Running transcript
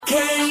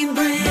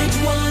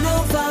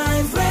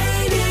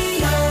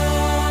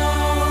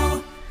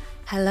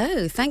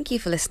Thank you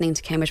for listening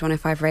to Cambridge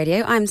 105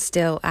 Radio. I'm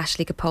still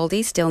Ashley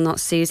Capaldi, still not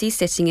Susie,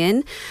 sitting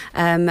in,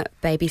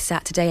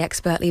 babysat today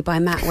expertly by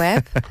Matt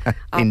Webb,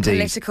 our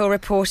political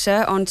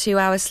reporter on 2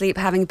 hours sleep,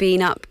 having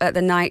been up at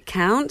the night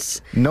count.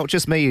 Not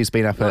just me who's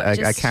been up at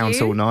a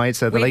count all night.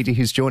 The lady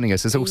who's joining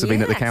us has also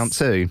been at the count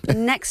too.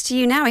 Next to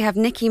you now we have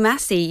Nikki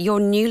Massey,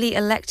 your newly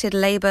elected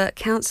Labour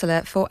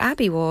councillor for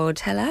Abbey Ward.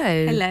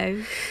 Hello.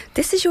 Hello.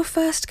 This is your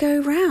first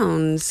go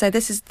round, so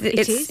this is...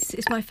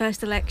 It's my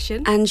first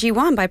election. And you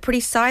won by a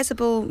pretty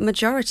sizable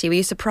majority. Were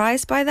you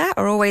surprised by that,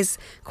 or always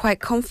quite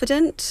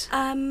confident?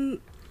 Am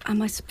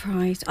I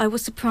surprised? I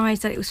was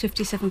surprised that it was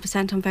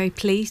 57%. I'm very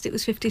pleased it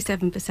was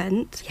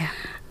 57%.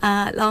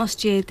 Yeah.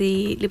 Last year,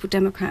 the Liberal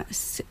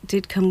Democrats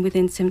did come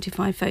within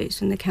 75 votes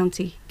from the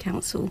county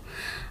council.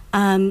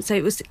 So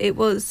it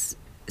was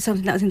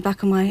something that was in the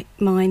back of my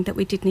mind that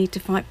we did need to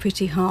fight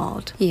pretty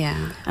hard.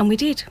 Yeah. And we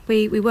did.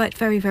 We worked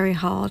very, very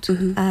hard,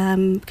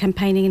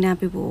 campaigning in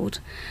Abbey Ward.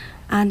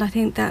 And I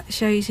think that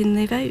shows in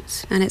the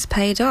votes. And it's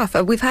paid off.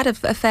 We've had a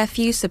fair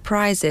few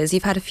surprises.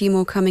 You've had a few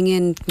more coming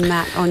in,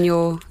 Matt, on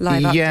your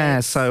live updates.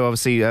 Yeah, so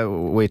obviously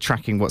we're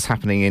tracking what's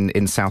happening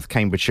in South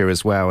Cambridgeshire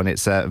as well, and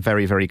it's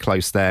very, very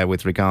close there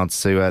with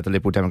regards to the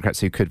Liberal Democrats,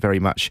 who could very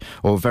much,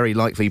 or very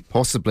likely,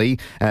 possibly,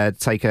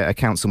 take a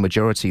council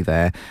majority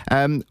there.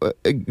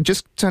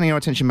 Just turning our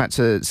attention back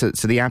to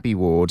the Abbey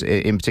Ward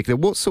in particular,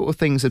 what sort of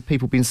things have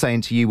people been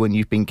saying to you when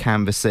you've been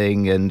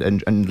canvassing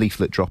and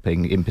leaflet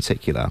dropping in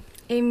particular?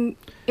 In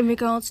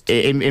regards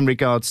to... In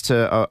regards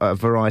to a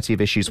variety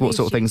of issues, what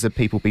sort of things have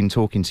people been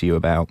talking to you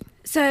about?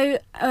 So,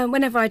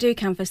 whenever I do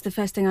canvass, the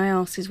first thing I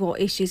ask is what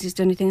issues, is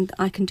there anything that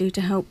I can do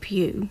to help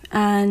you?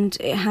 And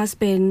it has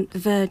been the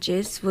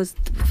verges was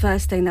the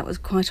first thing that was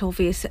quite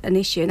obvious an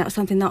issue, and that was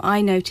something that I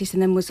noticed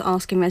and then was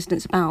asking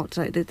residents about.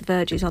 So the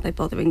verges, are they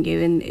bothering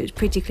you? And it was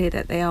pretty clear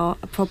that they are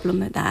a problem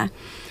there.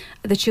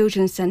 The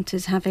children's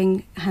centres,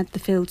 having had the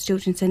Fields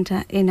Children's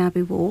Centre in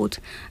Abbey Ward,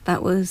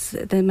 that was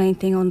the main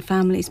thing on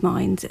families'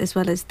 minds, as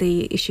well as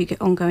the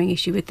ongoing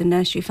issue with the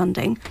nursery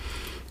funding.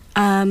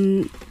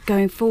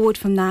 Going forward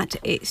from that,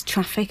 it's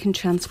traffic and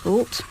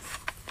transport.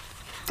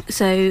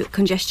 So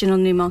congestion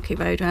on Newmarket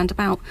Road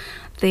roundabout,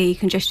 the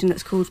congestion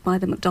that's caused by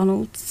the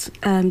McDonald's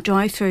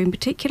drive-through in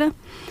particular.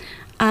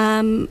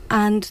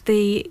 And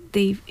the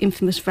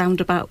infamous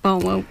roundabout,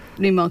 Barnwell,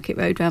 Newmarket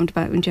Road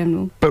roundabout in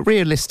general. But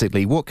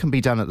realistically, what can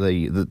be done at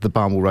the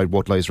Barnwell Road,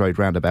 Wadlows Road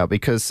roundabout?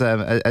 Because,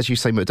 as you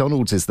say,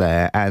 McDonald's is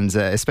there, and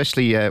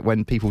especially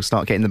when people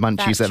start getting the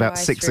munchies at about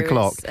 6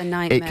 o'clock,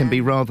 it can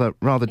be rather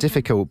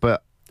difficult.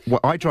 But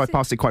I drive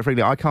past it quite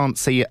frequently. I can't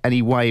see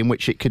any way in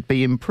which it could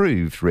be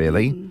improved,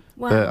 really.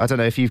 Well, I don't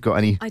know if you've got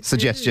any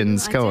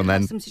suggestions. Go on, then. I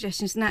have some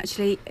suggestions, and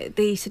actually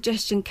the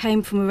suggestion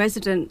came from a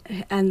resident,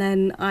 and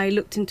then I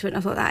looked into it and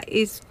I thought that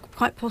is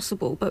quite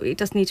possible, but it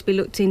does need to be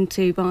looked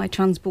into by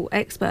transport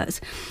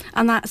experts.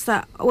 And that's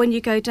that when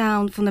you go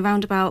down from the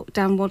roundabout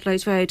down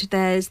Wadlows Road,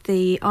 there's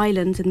the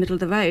islands in the middle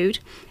of the road.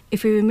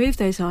 If we remove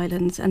those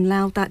islands and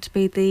allow that to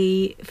be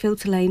the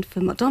filter lane for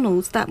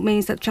McDonald's, that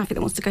means that traffic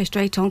that wants to go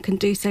straight on can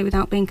do so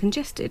without being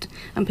congested,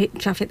 and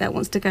traffic that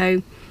wants to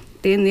go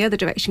in the other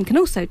direction can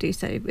also do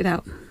so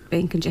without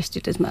being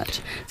congested as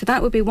much. So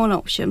that would be one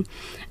option.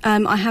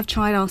 I have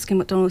tried asking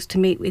McDonald's to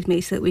meet with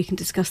me so that we can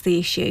discuss the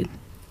issue.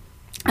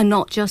 And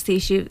not just the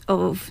issue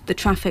of the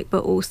traffic,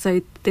 but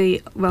also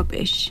the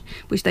rubbish,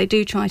 which they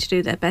do try to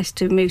do their best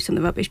to remove some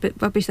of the rubbish,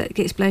 but rubbish that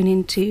gets blown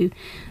into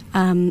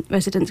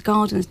residents'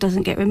 gardens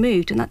doesn't get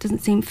removed, and that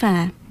doesn't seem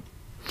fair.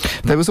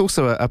 There was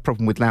also a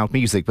problem with loud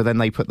music, but then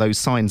they put those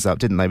signs up,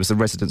 didn't they? Because the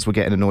residents were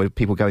getting annoyed,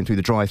 people going through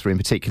the drive-through in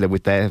particular,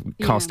 with their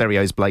car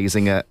stereos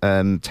blazing at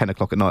 10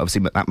 o'clock at night.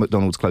 Obviously, that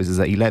McDonald's closes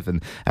at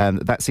 11.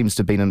 That seems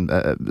to have been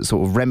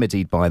sort of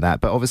remedied by that.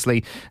 But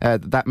obviously,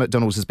 that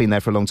McDonald's has been there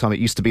for a long time. It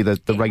used to be the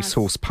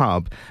racehorse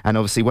pub, and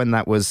obviously when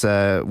there was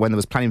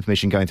planning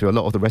permission going through, a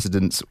lot of the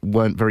residents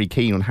weren't very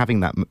keen on having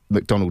that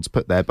McDonald's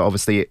put there, but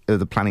obviously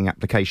the planning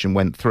application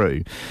went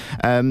through.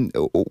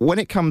 When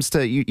it comes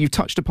to, you've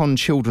touched upon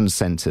children's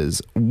centres.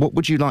 What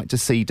would you like to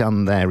see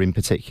done there in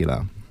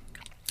particular?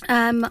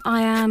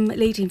 I am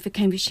leading for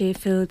Cambridgeshire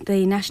for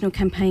the national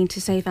campaign to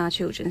save our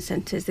children's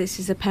centres. This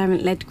is a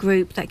parent-led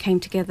group that came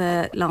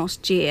together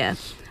last year.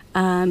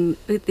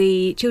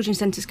 The children's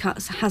centres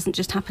cuts hasn't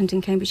just happened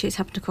in Cambridgeshire, it's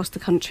happened across the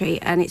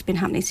country, and it's been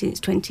happening since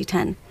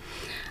 2010.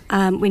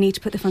 We need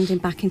to put the funding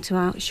back into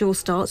our Sure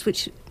Starts,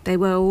 which they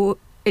were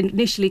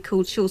initially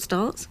called Sure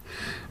Starts.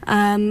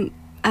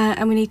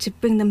 And we need to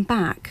bring them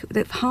back.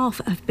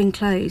 Half have been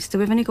closed, so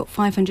we've only got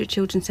 500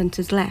 children's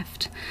centres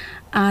left.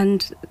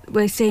 And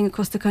we're seeing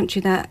across the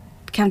country that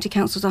county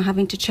councils are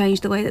having to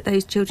change the way that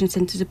those children's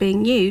centres are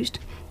being used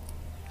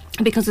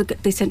because of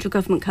the central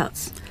government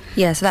cuts.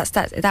 Yeah, so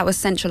that was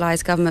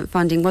centralised government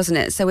funding, wasn't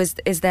it? So is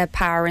there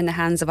power in the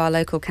hands of our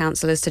local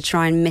councillors to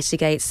try and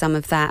mitigate some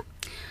of that?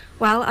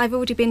 Well, I've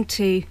already been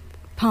to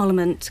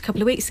Parliament a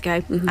couple of weeks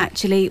ago,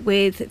 actually,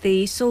 with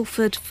the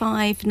Salford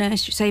 5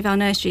 Save Our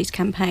Nurseries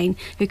campaign,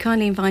 who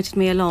kindly invited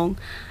me along.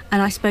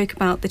 And I spoke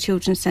about the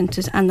children's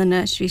centres and the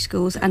nursery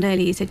schools and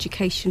early years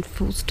education,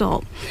 full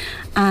stop.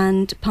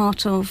 And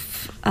part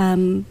of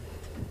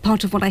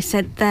what I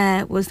said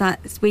there was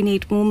that we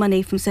need more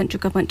money from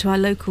central government to our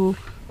local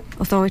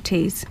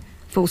authorities,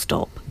 full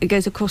stop. It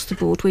goes across the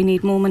board. We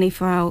need more money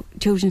for our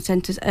children's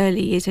centres,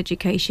 early years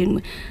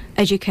education,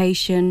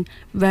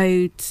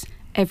 roads,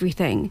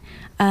 everything.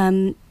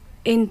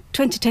 In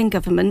 2010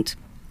 government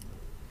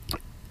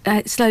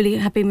slowly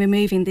have been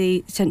removing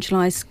the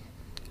centralised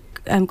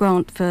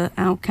grant for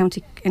our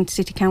county and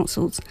city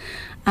councils,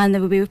 and they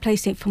will be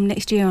replacing it from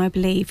next year, I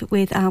believe,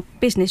 with our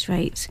business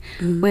rates,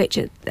 which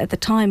at the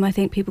time I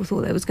think people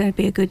thought that was going to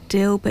be a good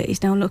deal, but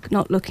it's now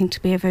not looking to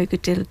be a very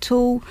good deal at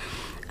all.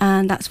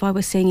 And that's why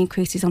we're seeing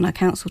increases on our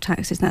council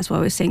taxes, and that's why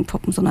we're seeing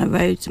problems on our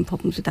roads and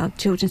problems with our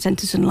children's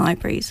centres and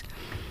libraries.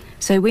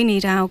 So we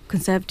need our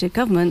Conservative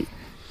government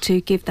to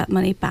give that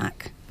money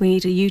back. We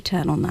need a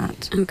U-turn on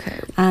that.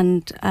 Okay.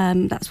 And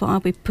that's what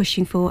I'll be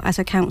pushing for as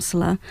a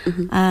councillor.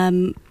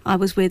 I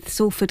was with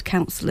Salford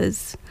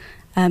councillors,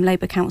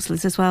 Labour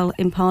councillors as well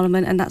in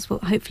Parliament, and that's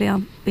what hopefully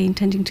I'll be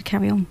intending to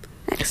carry on.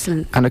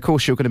 Excellent. And of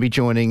course you're going to be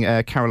joining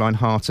Caroline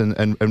Hart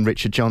and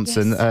Richard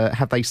Johnson. Yes.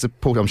 Have they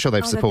supported? I'm sure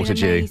they've supported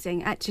they've been you.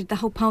 Amazing. Actually, the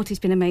whole party's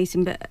been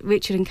amazing, but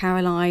Richard and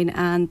Caroline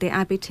and the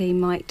Abbey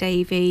team, Mike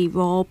Davey,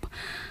 Rob,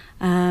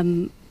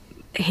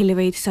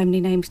 Hilary, so many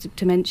names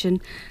to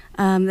mention.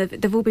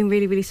 They've all been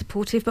really, really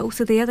supportive, but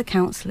also the other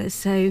councillors.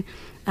 So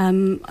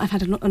I've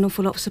had an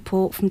awful lot of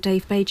support from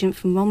Dave Bagent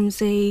from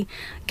Romsey.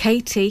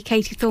 Katie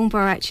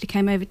Thornborough actually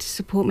came over to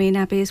support me in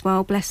Abbey as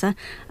well, bless her.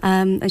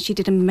 And she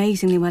did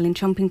amazingly well in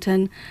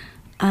Trumpington.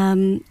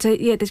 So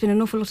yeah, there's been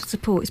an awful lot of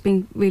support. It's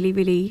been really,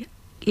 really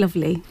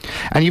lovely.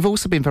 And you've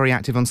also been very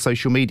active on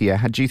social media.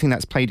 Do you think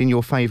that's played in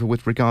your favour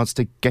with regards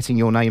to getting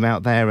your name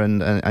out there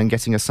and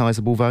getting a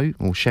sizable vote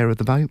or share of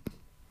the vote?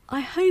 I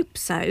hope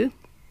so.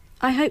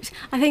 I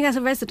think as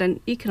a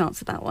resident, you can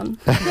answer that one.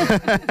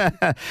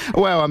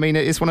 Well, I mean,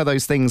 it's one of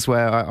those things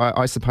where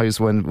I suppose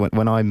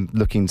when I'm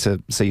looking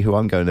to see who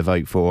I'm going to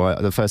vote for,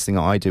 the first thing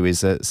that I do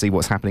is see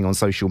what's happening on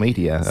social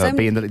media.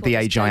 Being the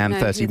age I am,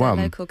 31.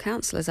 Who local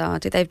councillors are?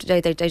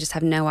 They just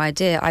have no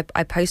idea.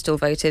 I postal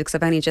voted because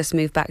I've only just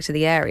moved back to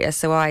the area,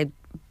 so I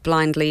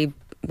blindly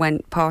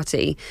went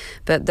party.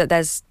 But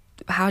there's...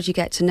 How do you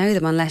get to know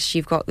them unless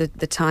you've got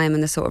the time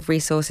and the sort of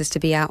resources to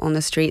be out on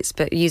the streets?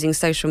 But using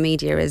social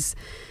media is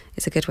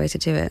a good way to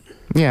do it.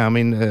 Yeah, I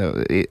mean,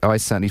 I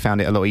certainly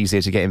found it a lot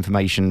easier to get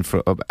information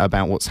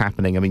about what's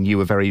happening. I mean, you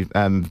were very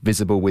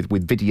visible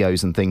with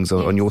videos and things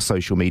on your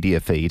social media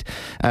feed.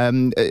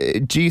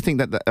 Do you think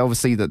that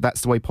obviously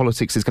that's the way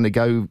politics is going to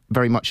go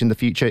very much in the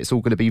future? It's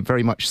all going to be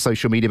very much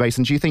social media based.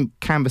 And do you think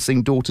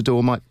canvassing door to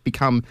door might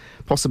become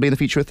possibly in the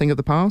future a thing of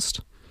the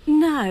past?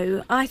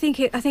 No, I think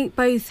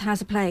both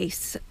has a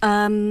place.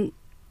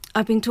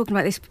 I've been talking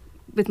about this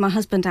with my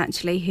husband,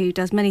 actually, who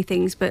does many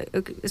things, but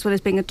as well as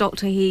being a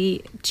doctor,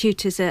 he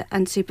tutors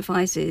and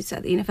supervises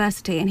at the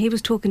university, and he was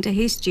talking to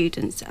his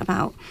students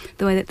about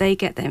the way that they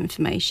get their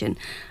information,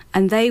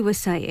 and they were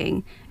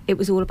saying it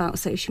was all about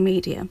social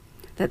media,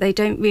 that they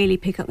don't really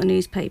pick up the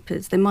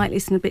newspapers. They might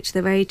listen a bit to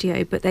the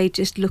radio, but they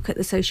just look at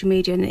the social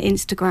media and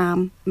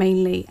Instagram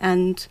mainly,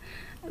 and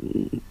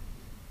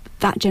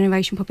that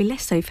generation probably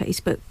less so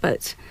Facebook,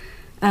 but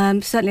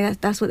certainly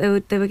that's what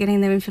they were getting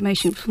their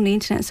information from, the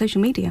internet and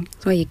social media.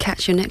 It's where you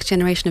catch your next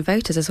generation of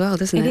voters as well,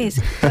 doesn't it? It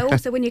is. But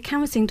also when you're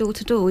canvassing door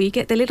to door, you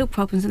get the little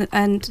problems,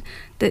 and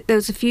there's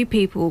quite a few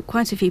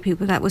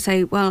people that will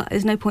say, well,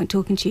 there's no point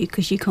talking to you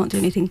because you can't do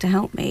anything to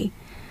help me.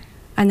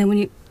 And then when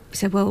you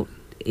say, well,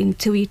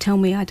 until you tell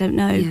me, I don't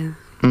know. Yeah.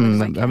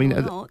 I mean,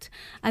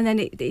 and then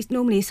it's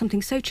normally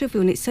something so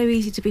trivial and it's so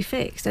easy to be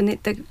fixed, and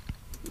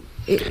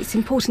it's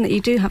important that you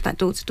do have that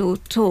door-to-door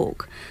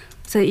talk,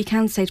 so that you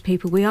can say to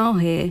people, we are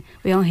here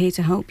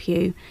to help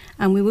you,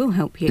 and we will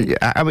help you.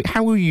 I mean,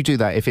 how will you do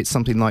that if it's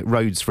something like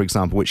roads, for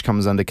example, which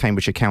comes under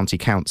Cambridgeshire County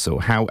Council?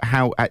 How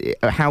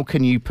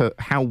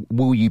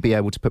will you be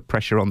able to put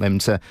pressure on them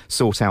to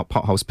sort out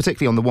potholes,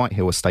 particularly on the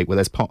Whitehill estate where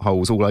there's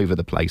potholes all over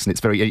the place, and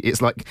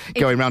it's like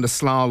going around a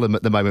slalom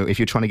at the moment if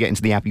you're trying to get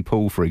into the Abbey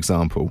Pool, for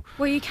example?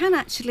 Well, you can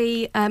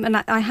actually, and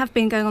I have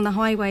been going on the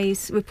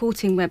Highways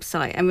reporting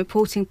website and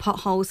reporting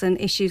potholes and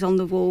issues on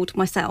the ward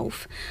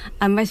myself,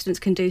 and residents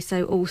can do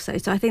so also.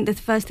 So I think the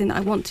first thing that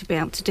I want to be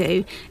able to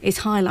do is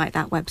highlight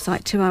that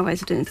website to our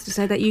residents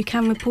so that you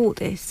can report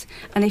this,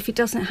 and if it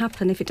doesn't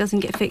happen, if it doesn't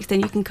get fixed, then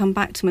you can come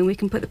back to me and we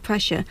can put the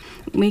pressure.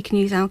 We can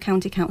use our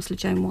county councillor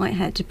Joan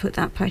Whitehead to put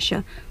that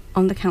pressure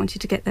on the county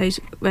to get those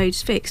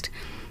roads fixed.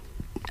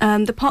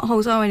 The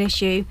potholes are an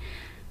issue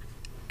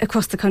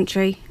across the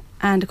country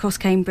and across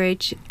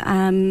Cambridge,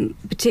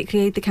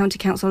 particularly the county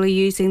council are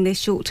using this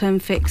short-term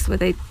fix where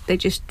they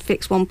just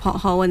fix one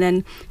pothole and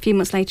then a few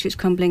months later it's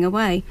crumbling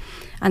away.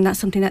 And that's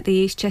something that the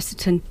East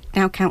Chesterton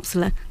now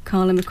councillor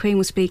Carla McQueen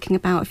was speaking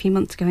about a few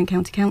months ago in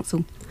County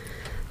Council.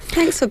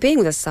 Thanks for being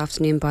with us this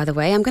afternoon, by the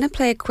way. I'm going to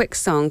play a quick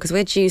song because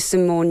we're due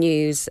some more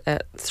news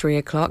at 3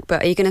 o'clock,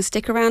 but are you going to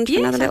stick around for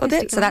another little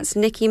bit? So that's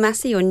Nikki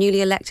Massey, your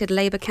newly elected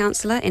Labour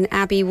councillor in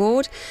Abbey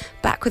Ward,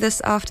 back with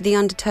us after the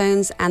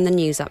undertones and the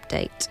news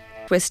update.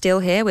 We're still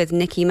here with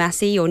Nikki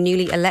Massey, your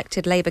newly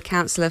elected Labour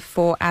councillor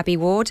for Abbey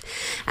Ward,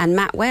 and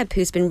Matt Webb,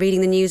 who's been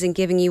reading the news and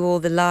giving you all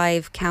the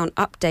live count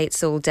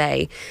updates all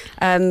day.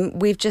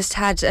 We've just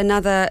had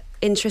another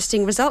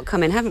interesting result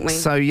come in, haven't we?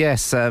 So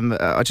yes,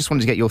 I just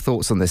wanted to get your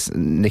thoughts on this,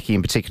 Nikki,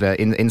 in particular.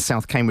 In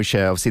South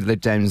Cambridgeshire, obviously the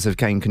Lib Dems have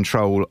gained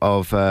control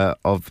of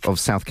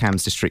South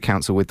Cambs District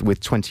Council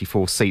with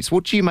 24 seats.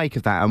 What do you make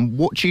of that, and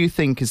what do you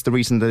think is the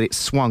reason that it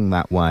swung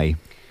that way?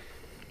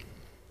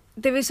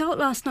 The result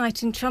last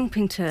night in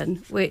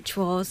Trumpington, which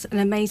was an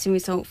amazing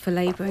result for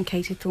Labour and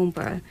Katie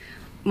Thornborough,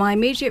 my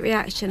immediate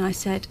reaction, I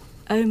said,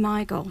 oh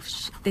my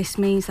gosh, this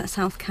means that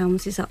South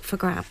Cambs is up for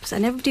grabs.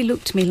 And everybody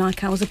looked at me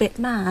like I was a bit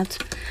mad.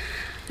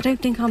 I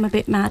don't think I'm a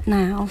bit mad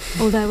now,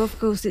 although of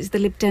course it's the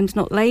Lib Dems,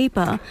 not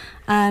Labour.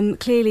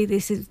 Clearly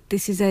this is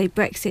a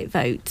Brexit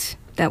vote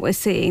that we're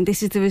seeing.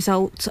 This is the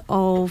result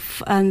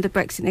of the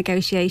Brexit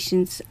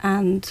negotiations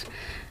and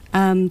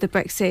the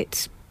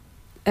Brexit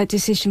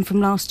decision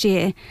from last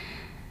year.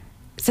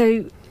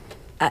 So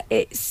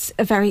it's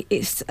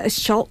a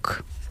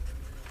shock,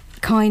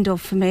 kind of,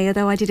 for me,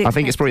 although I did expect. I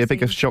think it's probably a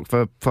bigger shock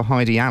for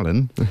Heidi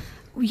Allen.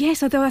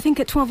 Yes, although I think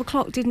at 12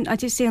 o'clock, I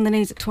did see on the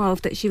news at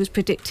 12 that she was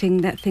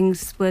predicting that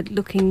things were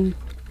looking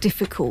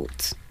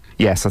difficult.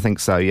 Yes, I think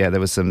so. Yeah,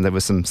 there was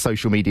some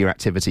social media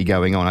activity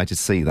going on. I did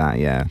see that.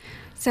 Yeah.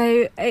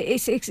 So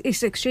it's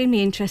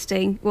extremely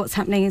interesting what's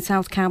happening in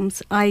South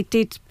Cambs. I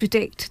did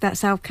predict that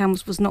South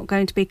Cambs was not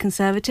going to be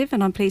Conservative,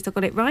 and I'm pleased I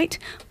got it right.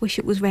 Wish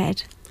it was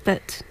red,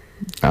 but...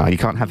 you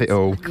can't have it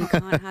all. You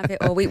can't have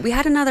it all. We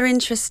had another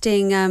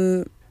interesting...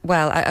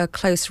 a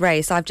close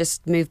race. I've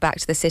just moved back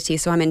to the city,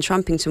 so I'm in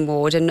Trumpington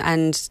Ward,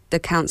 and the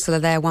councillor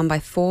there won by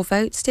 4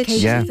 votes, did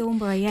she? Katie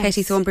Thornborough, yes.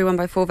 Katie Thornborough won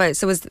by 4 votes.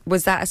 So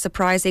was that a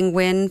surprising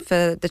win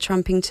for the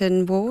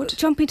Trumpington Ward?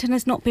 Trumpington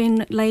has not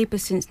been Labour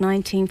since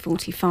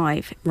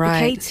 1945. Right.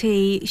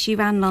 Katie, she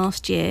ran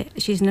last year.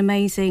 She's an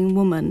amazing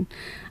woman.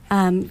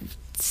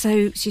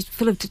 So she's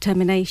full of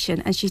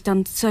determination, and she's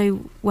done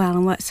so well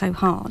and worked so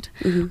hard.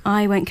 Mm-hmm.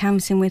 I went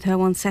canvassing with her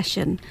one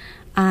session,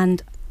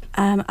 and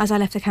as I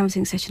left the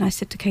canvassing session, I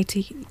said to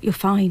Katie, you're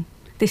fine.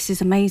 This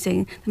is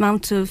amazing. The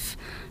amount of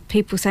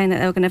people saying that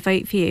they were going to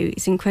vote for you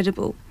is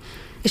incredible.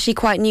 Is she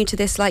quite new to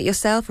this like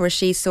yourself, or is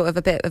she sort of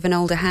a bit of an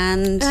older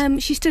hand?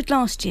 She stood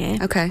last year.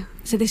 Okay.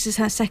 So this is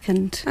her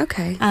second.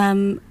 Okay.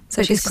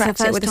 So she's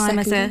cracked it with a second time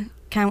as a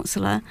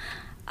councillor.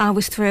 I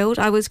was thrilled.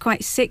 I was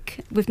quite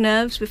sick with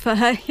nerves before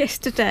her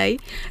yesterday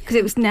because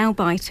it was nail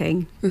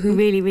biting. Mm-hmm.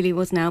 Really, really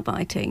was nail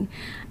biting.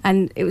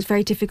 And it was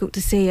very difficult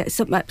to see. At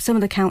some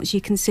of the counts,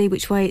 you can see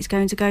which way it's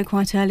going to go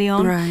quite early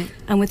on. Right.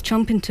 And with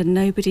Trumpington,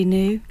 nobody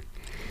knew.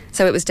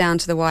 So it was down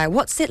to the wire.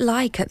 What's it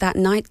like at that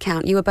night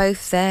count? You were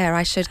both there.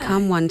 I should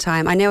come one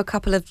time. I know a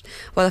couple of,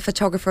 a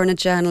photographer and a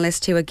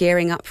journalist who are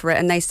gearing up for it,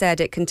 and they said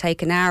it can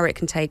take an hour, it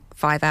can take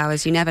 5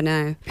 hours. You never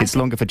know. It's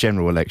longer for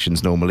general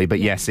elections normally,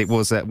 but yes it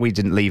was. We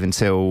didn't leave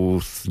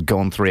until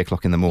gone 3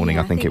 o'clock in the morning.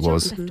 I think it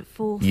was. Left at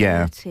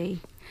 4:30.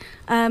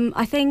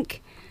 I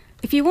think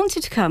if you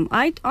wanted to come,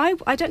 I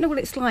don't know what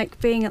it's like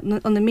being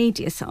on the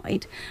media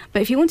side,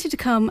 but if you wanted to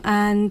come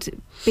and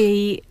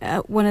be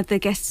one of the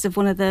guests of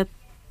one of the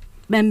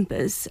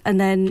members, and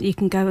then you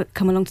can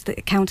come along to the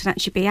account and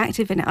actually be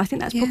active in it. I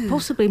think that's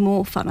possibly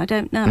more fun. I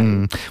don't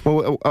know.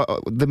 Well,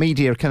 the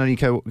media can only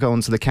go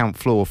onto the count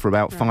floor for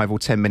about 5 or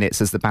 10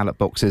 minutes as the ballot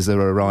boxes are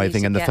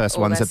arriving and the first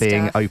ones are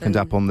being opened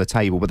up on the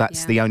table. But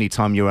that's the only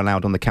time you're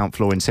allowed on the count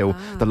floor until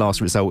the last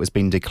result has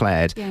been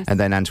declared. Yes. And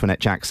then Antoinette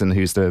Jackson,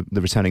 who's the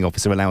returning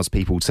officer, allows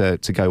people to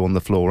go on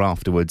the floor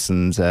afterwards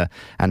and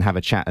have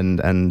a chat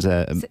and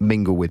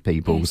mingle with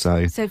people.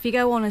 Yes. So if you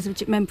go on as a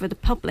member of the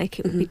public,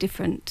 it would be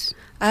different.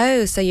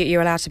 Oh, so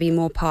you're allowed to be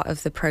more part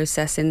of the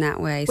process in that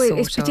way, well,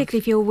 it's particularly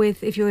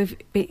if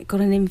you've got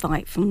an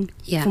invite from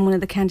one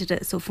of the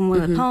candidates or from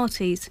one of the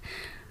parties.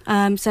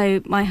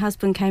 So my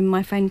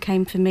friend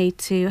came for me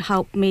to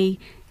help me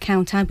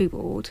count Abbey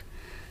Ward.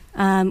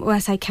 When I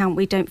say count,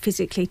 we don't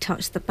physically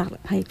touch the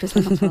ballot papers,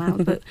 we're not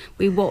allowed, but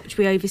we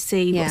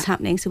oversee what's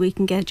happening so we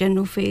can get a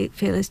general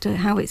feel as to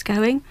how it's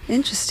going.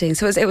 Interesting.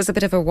 So it was a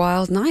bit of a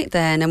wild night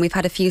then, and we've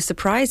had a few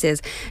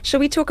surprises. Shall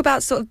we talk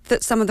about sort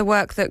of some of the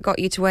work that got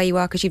you to where you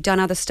are, because you've done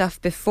other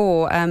stuff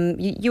before?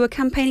 You were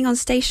campaigning on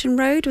Station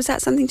Road. Was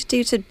that something to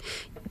do to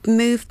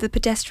move the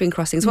pedestrian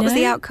crossings? What was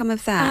the outcome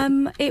of that?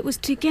 It was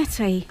to get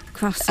a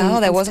crossing.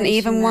 Oh, there wasn't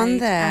even one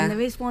there. And there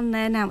is one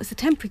there now. It's a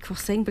temporary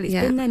crossing, but it's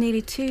been there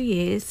nearly 2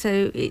 years,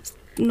 so it's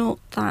not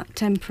that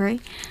temporary.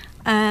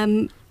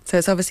 So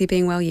it's obviously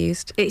being well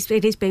used. It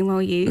is being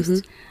well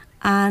used.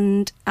 Mm-hmm.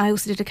 And I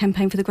also did a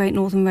campaign for the Great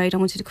Northern Road. I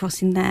wanted a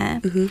crossing there.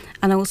 Mm-hmm.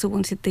 And I also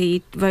wanted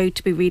the road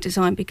to be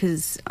redesigned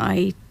because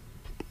I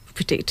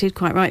predicted,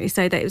 quite rightly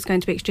so, that it was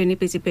going to be extremely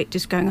busy bit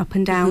just going up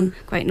and down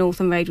Great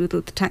Northern Road with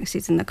all the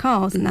taxis and the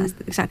cars, and that's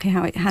exactly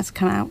how it has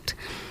come out.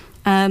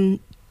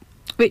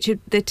 Richard,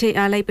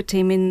 our Labour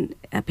team in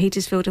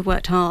Petersfield have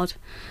worked hard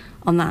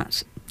on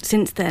that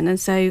since then, and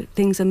so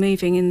things are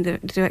moving in the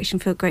direction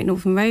for Great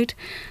Northern Road.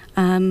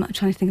 I'm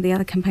trying to think of the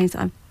other campaigns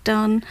that I've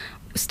done.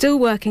 Still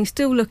working,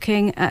 still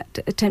looking at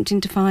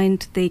attempting to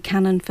find the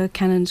canon for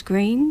Cannons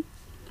Green,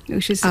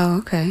 which is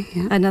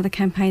another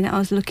campaign that I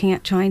was looking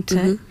at trying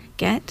to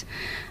get.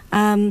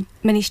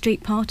 Many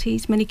street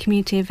parties, many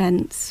community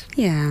events.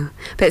 Yeah,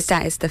 but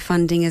it's the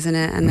funding, isn't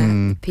it? And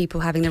the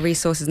people having the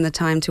resources and the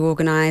time to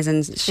organise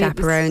and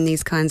chaperone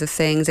these kinds of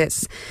things.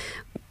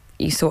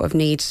 You sort of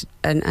need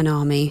an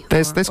army.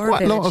 There's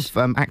quite a lot of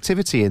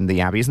activity in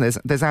the Abbey, isn't there?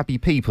 There's Abbey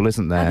people,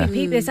 isn't there?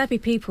 There's Abbey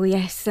people,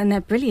 yes, and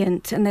they're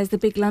brilliant. And there's the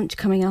big lunch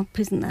coming up,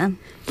 isn't there?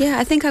 Yeah,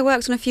 I think I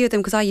worked on a few of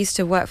them because I used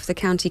to work for the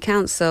county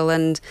council,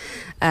 and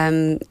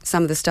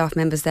some of the staff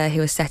members there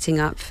who are setting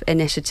up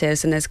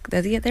initiatives. And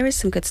there is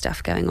some good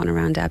stuff going on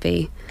around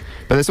Abbey.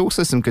 But there's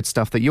also some good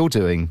stuff that you're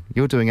doing.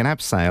 You're doing an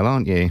abseil,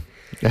 aren't you?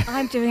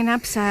 I'm doing an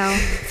abseil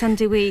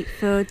Sunday week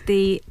for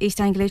the East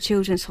Anglia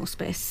Children's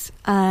Hospice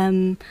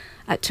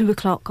at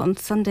 2:00 on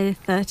Sunday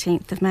the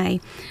 13th of May,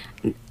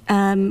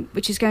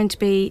 which is going to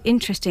be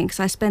interesting because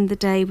I spend the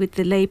day with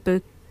the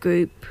Labour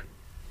group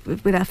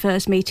with our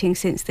first meeting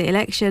since the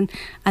election,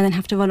 and then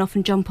have to run off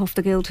and jump off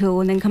the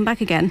Guildhall and then come back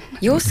again.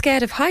 You're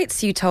scared of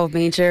heights, you told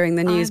me during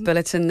the news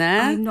bulletin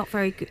there. I'm not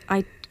very good.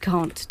 I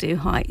can't do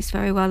heights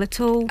very well at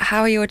all.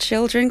 How are your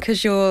children?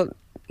 Because you're...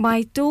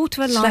 My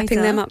daughter Eliza,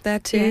 schlepping them up there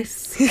too.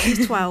 Yes,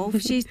 she's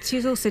 12.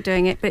 she's also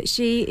doing it, but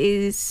she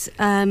is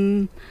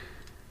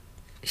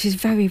she's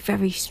very,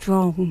 very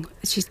strong.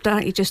 She's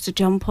likely just to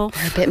jump off.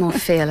 They're a bit more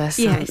fearless.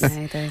 Yes.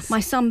 Aren't they?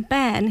 My son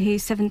Ben,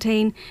 who's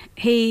 17,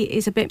 he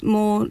is a bit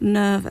more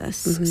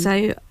nervous.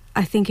 So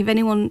I think if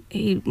anyone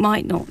who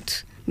might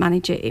not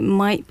manage it, it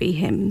might be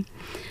him.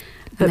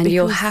 But and then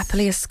you'll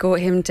happily escort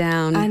him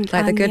down,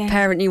 like the good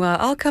parent you are.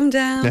 I'll come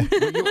down.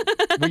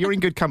 Well, you're in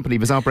good company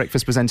because our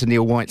breakfast presenter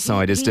Neil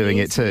Whiteside is doing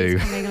it too.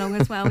 He's coming along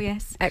as well,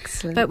 yes.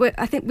 Excellent. But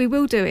I think we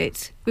will do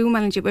it. We will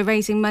manage it. We're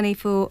raising money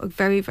for a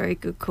very, very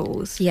good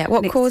cause. Yeah,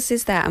 what cause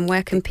is that, and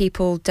where can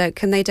people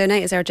can they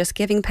donate? Is there a Just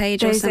Giving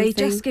page or something? There's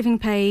a Just Giving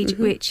page,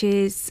 which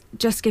is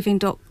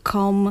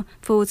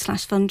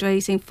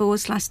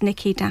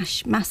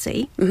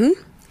justgiving.com/fundraising/Nikki-Massey.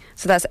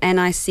 So that's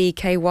Nicky,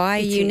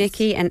 you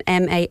Nikki, and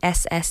Massey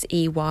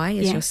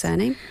is your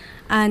surname.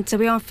 And so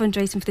we are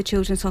fundraising for the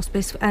Children's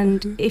Hospice,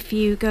 and if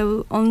you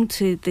go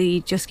onto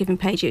the Just Giving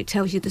page, it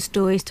tells you the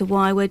story as to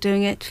why we're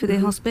doing it for the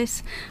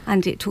hospice,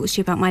 and it talks to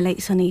you about my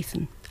late son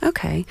Ethan.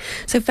 Okay,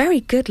 so very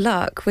good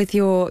luck with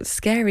your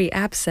scary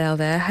abseil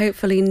there.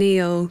 Hopefully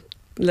Neil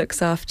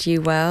looks after you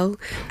well.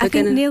 I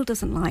think Neil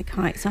doesn't like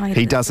heights either.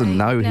 He doesn't.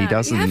 No, he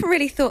doesn't. You haven't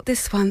really thought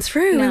this one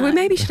through. No. We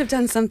maybe should have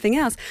done something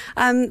else.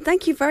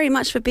 Thank you very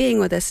much for being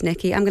with us,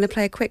 Nikki. I'm going to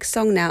play a quick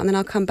song now, and then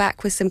I'll come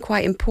back with some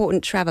quite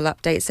important travel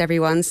updates,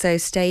 everyone. So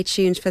stay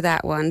tuned for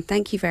that one.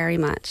 Thank you very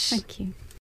much. Thank you.